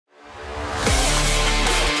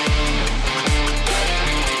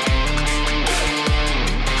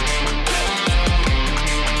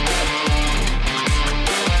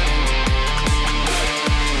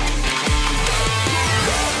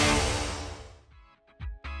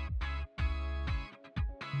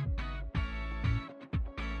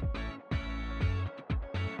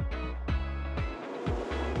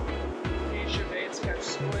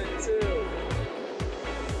squid too.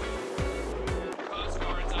 Coast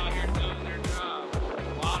Guard's out here doing their job.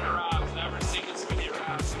 A lot of wraps, never seen this many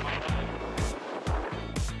wraps in my life.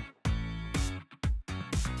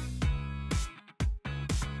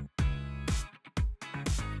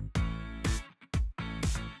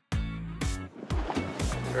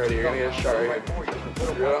 Ready, you're gonna get a shark here.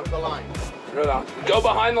 Go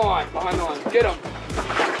behind the line, Get him.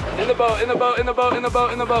 In the boat, in the boat, in the boat, in the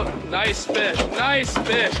boat, in the boat. Nice fish, guys.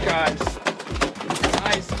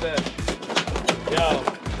 Nice fish. Yo,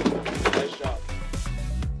 nice job.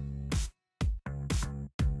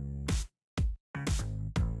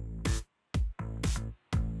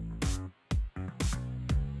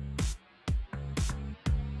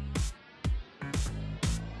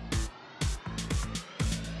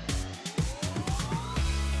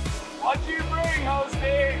 What'd you bring,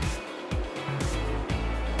 Hosty?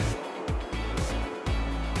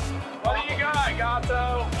 What do you got,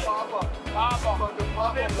 Gato? Papa. Papa.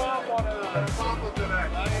 Papa today.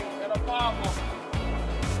 Get a papa.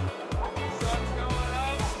 Sun's going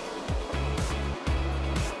up.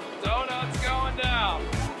 Donuts going down.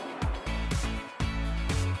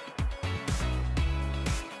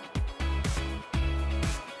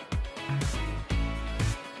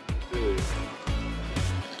 Dude.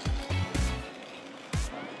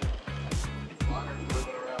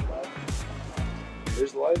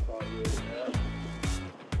 There's life on you. Yeah.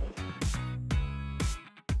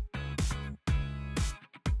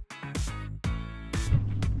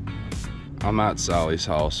 I'm at Sally's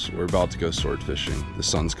house. We're about to go sword fishing. The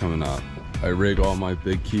sun's coming up. I rig all my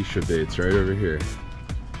big Keisha baits right over here.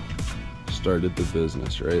 Started the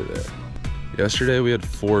business right there. Yesterday we had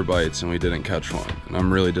 4 bites and we didn't catch one. And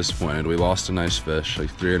I'm really disappointed. We lost a nice fish, like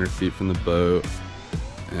 300 feet from the boat.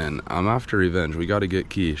 And I'm after revenge. We gotta get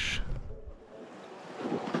quiche.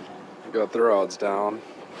 Got the rods down.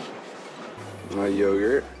 My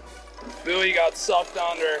yogurt. Buoy got sucked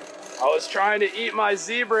under. I was trying to eat my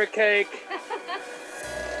zebra cake.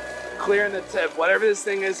 Clearing the tip. Whatever this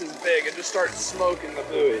thing is big. It just started smoking the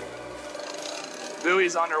buoy.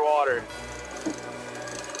 Buoy's underwater.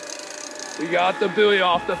 We got the buoy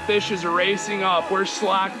off. The fish is racing up. We're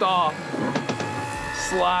slacked off.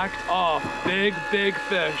 Slacked off. Big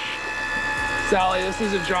fish. Sally, this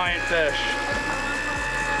is a giant fish.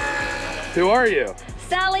 Who are you?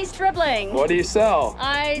 Sally Stribling. What do you sell?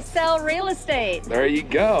 I sell real estate. There you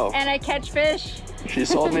go. And I catch fish. She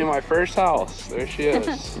sold me my first house. There she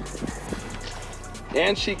is.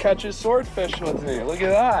 And she catches swordfish with me. Look at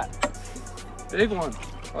that. Big one.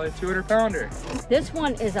 Probably a 200-pounder. This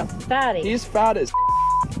one is a fatty. He's fat as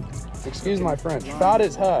excuse my French. Fat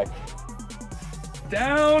as heck.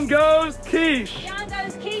 Down goes Quiche. Down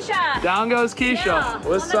goes Keisha. Down goes Keisha. Yeah,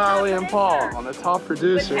 with Sally and Paul on the top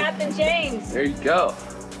producer. With Capt James. There you go.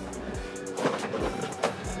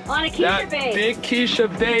 On a Keisha That bait. big Keisha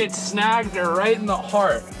bait snagged her right in the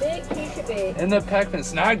heart. Big Keisha bait. In the pectin.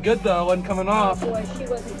 Snagged good though, wasn't coming off. Oh boy, she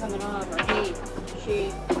wasn't coming off, or he,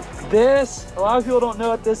 she. This, a lot of people don't know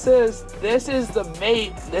what this is. This is the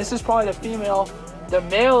mate. This is probably the female. The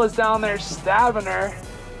male is down there stabbing her.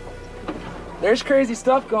 There's crazy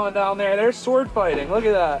stuff going down there. There's sword fighting. Look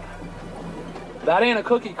at that. That ain't a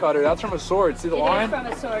cookie cutter. That's from a sword. See the line? It is from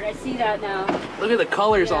a sword. I see that now. Look at the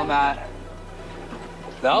colors on that.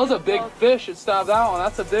 That was a big fish. It stabbed that one.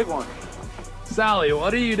 That's a big one. Sally,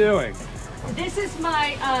 what are you doing? This is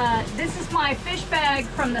my fish bag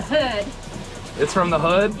from the hood. It's from the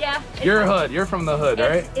hood? Yeah. You're hood. You're from the hood,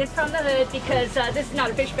 right? It's from the hood because this is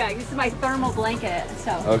not a fish bag. This is my thermal blanket.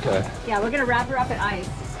 So. Okay. Yeah, we're gonna wrap her up in ice.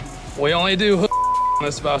 We only do hood on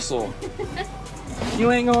this vessel.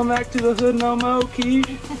 You ain't going back to the hood no more, Key.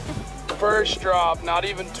 First drop, not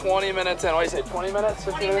even 20 minutes in. What do you say, 20 minutes?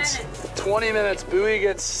 20 minutes. 20 minutes, buoy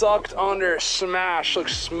gets sucked under, smash, look,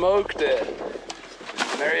 smoked it.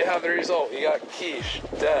 And there you have the result. You got quiche,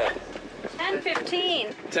 dead.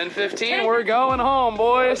 10:15. 10:15, we're going home,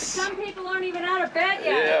 boys. Some people aren't even out of bed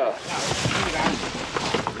yet. Yeah.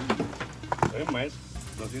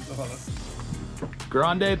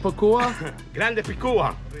 Grande Pacua? Grande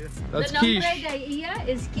Picua. That's the quiche. nombre de ella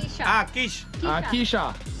is Keisha. Ah, quiche.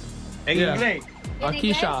 Quiche. En Yeah. inglés.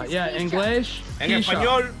 Quiche, yeah, English. En quiche.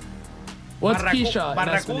 español, What's quiche? in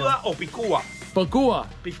barracuda español? o picúa. Pacua.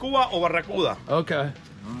 Picúa o barracuda. Okay.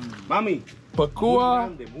 Mami. Pacua.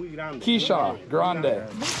 Muy grande. Quiche, grande.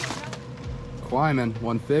 Climbing,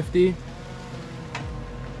 150.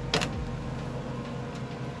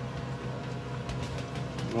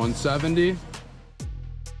 $170.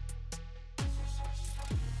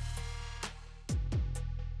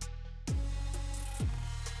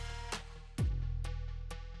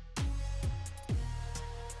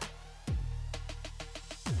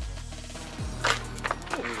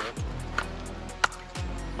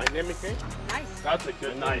 Nice. That's a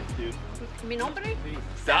good knife, dude. Mi nombre?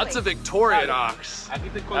 That's a Victorinox.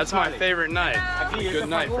 That's my favorite knife. Good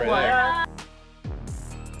knife right there.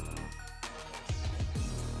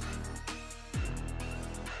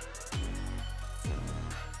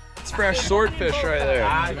 It's fresh swordfish right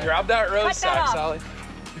there. Grab that rose sack, Sally.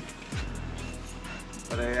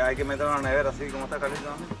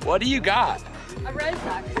 What do you got? A rose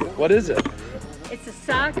sack. What is it? It's a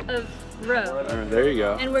sack of roe. There you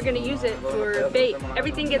go. And we're going to use it for bait.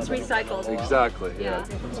 Everything gets recycled. Exactly. Yeah.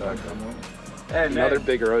 Exactly. Another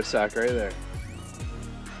big rose sack right there.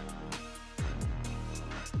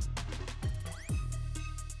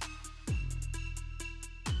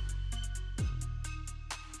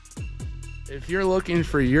 If you're looking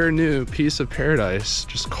for your new piece of paradise,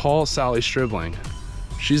 just call Sally Stribling.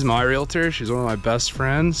 She's my realtor, she's one of my best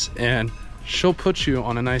friends, and she'll put you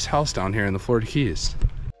on a nice house down here in the Florida Keys.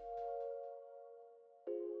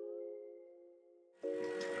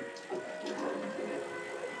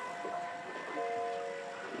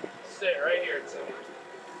 Sit right here, Timmy.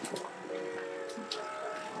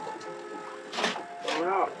 Coming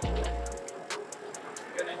out.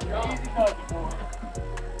 Gonna jump. Easy buggy, boy.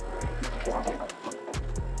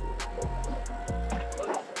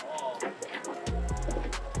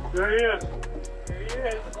 There he is. There he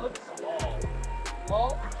is. Looks small.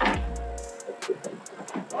 Small?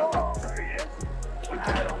 Oh, there he is. I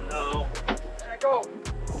don't know. There I go.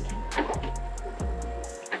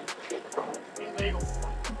 He's legal.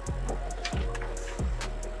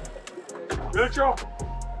 Mitchell.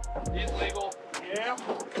 He's legal. Yeah.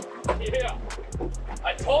 Yeah.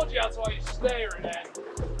 I told you that's why you stay, Renee.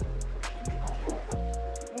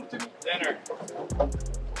 Dinner.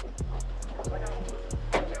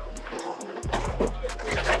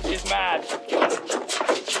 He's mad.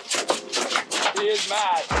 He is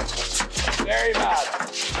mad. Very mad.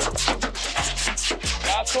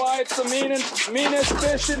 That's why it's the meanest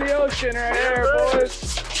fish in the ocean right here,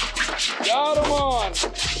 boys. Got him on.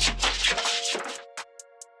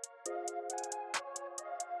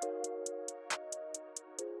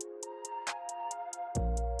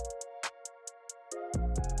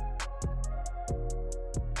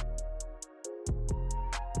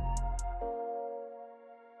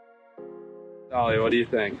 Dolly, what do you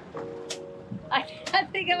think? I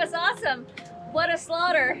think it was awesome. What a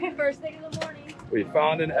slaughter. First thing in the morning. We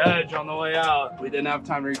found an edge on the way out. We didn't have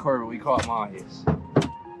time to record, but we caught mahis.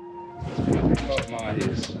 We caught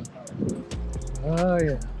mahis. Oh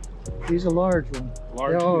yeah, he's a large one.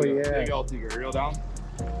 Large, oh big yeah. Big Altiger, reel down.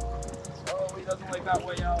 Oh, he doesn't like that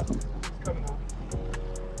way out. He's coming out.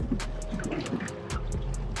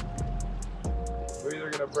 We're either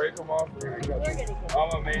gonna break him off or we're gonna catch him.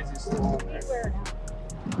 I'm amazed he's still on there.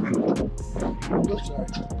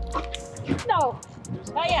 No,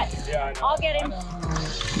 not yet. Yeah, I know. I'll get him.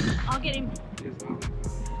 I'll get him.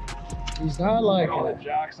 He's not like All the it.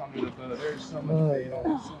 jacks under the boat. There's so much Oh bait yeah.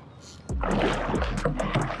 on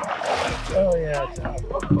Oh yeah.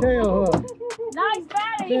 Tail hook. Nice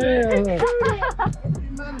batty. Tail hook.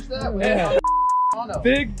 You managed that with Yeah.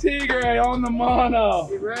 Big tigre on the mono.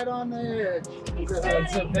 Right on the edge.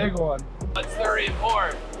 That's a big one. What's the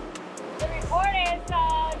report? The report is, I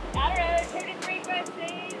don't know, 2 to 3 foot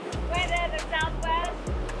seas, wind in the southwest.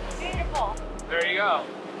 Beautiful. There you go.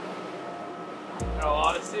 Got a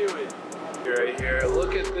lot of seaweed. Right here,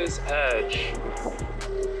 look at this edge.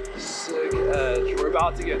 Sick edge. We're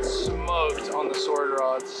about to get smoked on the sword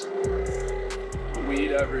rods.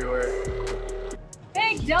 Weed everywhere.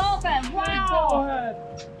 Big dolphin, wow.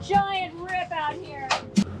 Giant rip out here.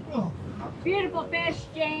 Beautiful fish,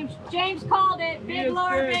 James. James called it. Big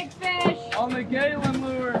lure, big fish. On the Galen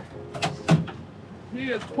lure. He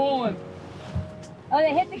is pulling. Oh,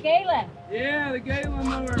 they hit the Galen. Yeah, the Galen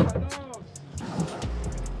lure, my dogs.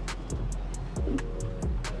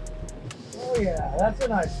 Oh yeah, that's a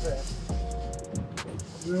nice fish.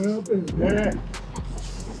 Up is there.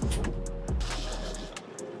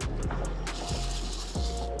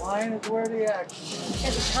 Line is where the action is.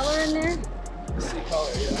 Is the color in there? See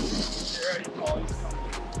color, yeah. You're ready, Paul. He's coming.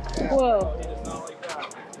 Yeah. Whoa. He does not like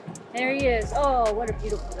that. There he is. Oh, what a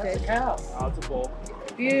beautiful That's a fish. cow. Oh, it's a bull.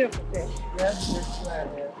 Beautiful fish. Yes, there's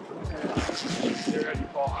flathead. You're ready,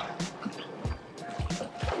 Paul.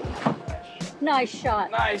 Nice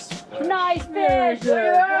shot. Nice. Nice fish. Look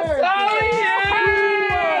at that.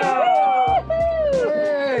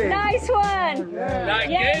 Woo-hoo! Nice one. That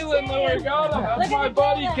Yes, Galen lure got him. That's Look at my the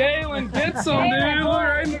buddy Galen. Galen. Gets him, dude. Galen, Look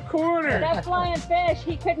right in the corner. That flying fish,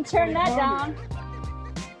 he couldn't turn that down.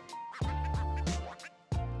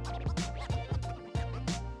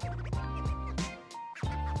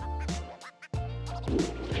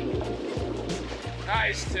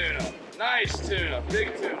 Nice tuna. Nice tuna.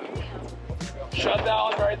 Big tuna. Shut that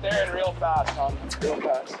one right there and real fast, hon. Real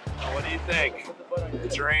fast. What do you think?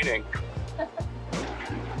 It's raining.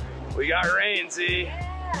 We got rain, Z.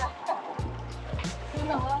 Yeah.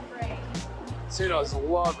 Tuna love rain. Tunas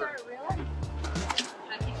love it. Really?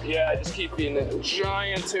 Yeah, just keep feeding it.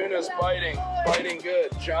 Giant tunas biting. Biting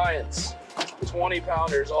good. Giants. 20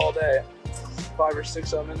 pounders all day. 5 or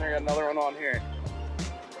 6 of them in there. Got another one on here.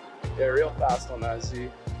 Yeah, real fast on that, Z.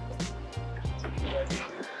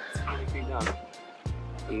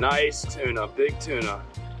 Nice tuna, big tuna.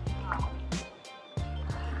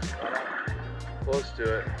 Close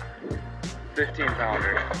to it. 15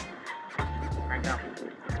 pounder. Right now.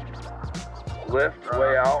 Lift,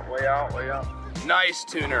 way out, way out, way out. Nice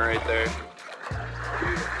tuna right there.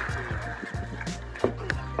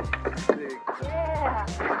 Yeah.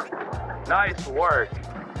 Nice work.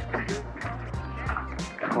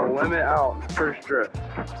 We'll limit out first drift.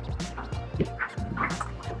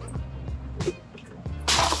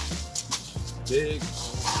 Big.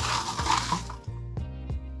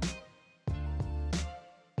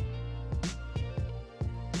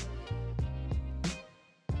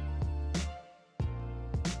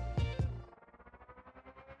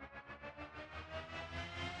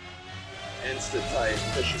 Insta tight,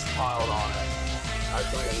 fish is piled on it.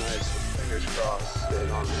 That's like a nice, fingers crossed,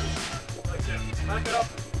 staying on there. Back it up.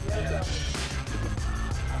 Yeah.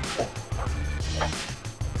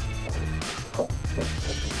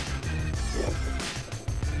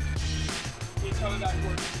 Keep coming back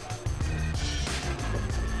towards you.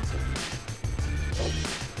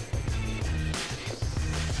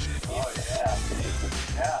 Oh yeah.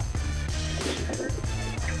 Yeah.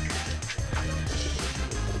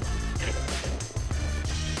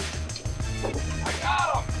 I got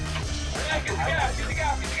him! Get the gap, get the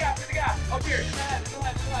gap, get the gap, get the gap. Up here, in the head, in the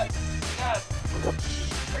head, in the head, in the head.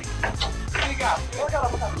 Get the gap,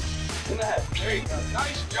 in the head. There you go.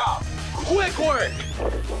 Nice job. Quick work.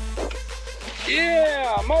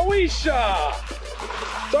 Yeah, Moesha.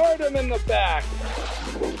 Start him in the back.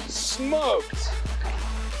 Smoked.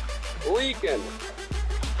 Leaking.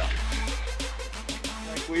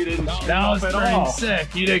 Like we didn't. That was pretty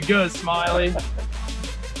sick. You did good, Smiley.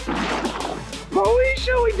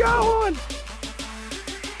 Moesha, we got one.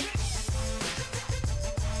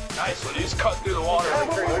 Nice one. He just cut through the water.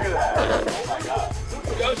 Look at that. Oh my God.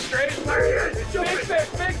 Go straight. There he is. Big fish,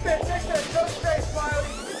 big fish, big fish. Go straight, Smiley.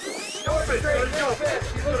 Go straight, big fish.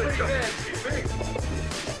 He looks pretty big.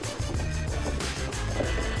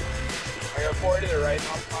 I got 4 to the right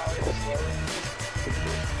now, Smiley.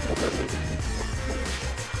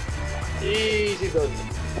 Easy goes.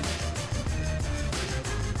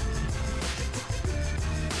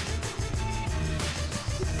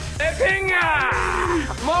 Pinga!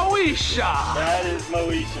 Moesha! That is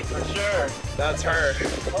Moesha for sure. That's her.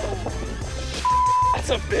 That's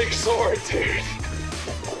a big sword, dude.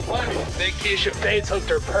 Big Keisha Bates hooked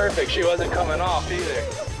her perfect. She wasn't coming off either.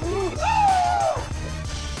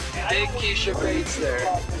 Big Keisha Bates there.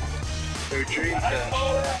 Her dream fish.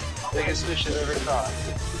 Biggest fish I've ever caught.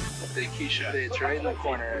 Big Keisha Bates right in the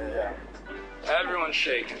corner. Everyone's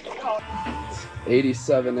shaking.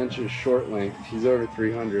 87 inches short length. He's over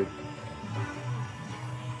 300.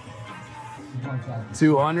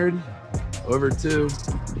 200, over 2.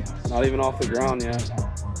 Not even off the ground yet.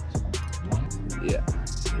 Yeah.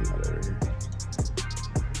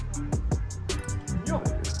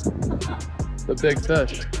 The big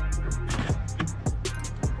fish.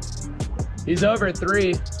 He's over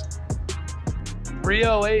 3.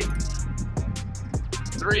 308.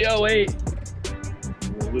 308.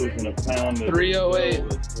 We're losing a pound. 308.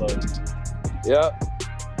 Yep.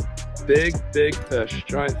 Big fish.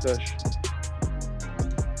 Giant fish.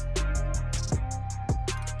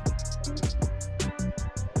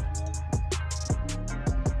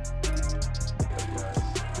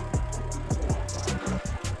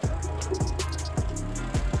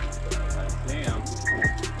 Damn.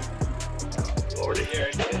 Over here.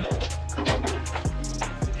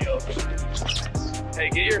 Hey,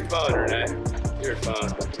 get your phone, Renee. Your phone.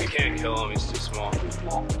 We can't kill him, he's too small. You can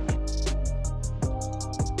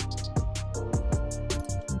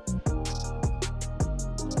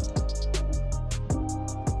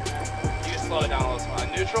slow it down a little, Smile.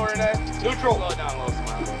 Neutral, Renee? Neutral. Slow it down a little,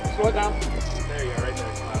 Smile. Slow it down. There you go, right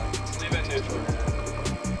there, Smile. Just leave it neutral, Renee.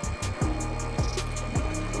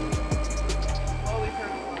 Slowly turn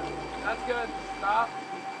it left. That's good. Stop.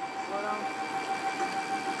 Slow down.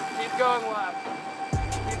 Keep going left.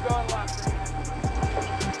 Keep going left.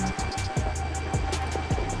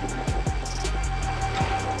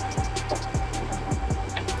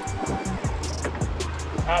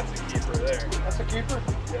 That's a keeper there. That's a keeper?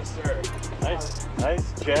 Yes, sir.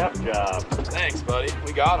 Nice jab job. Thanks, buddy.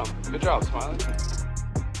 We got him. Good job, Smiley.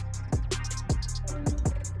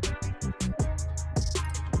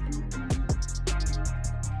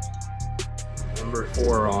 Number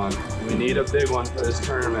 4 on. We need a big one for this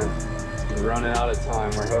tournament. We're running out of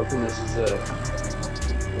time. We're hoping this is it.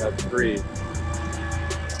 We have to breathe.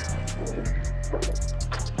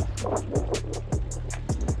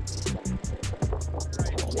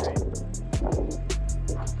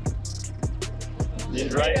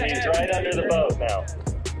 He's right under the boat now.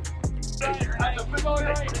 That's a big old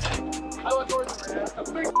right. I look towards him, Renee. That's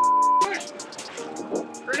a big fish.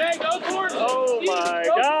 Renee, go towards him. Oh my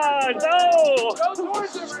Go God, towards him. no! Go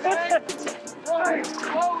towards him, Renee. Right,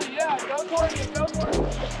 slowly, yeah. Go towards him, go towards him.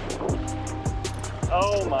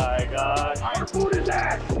 Oh my God. Our food is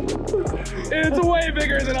that. It's way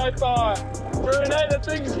bigger than I thought. Renee, that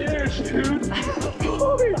thing's huge, dude.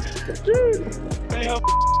 Dude. Damn.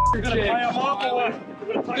 You're gonna tie him off or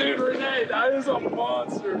what? Dude, Renee, that is a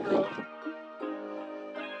monster, bro.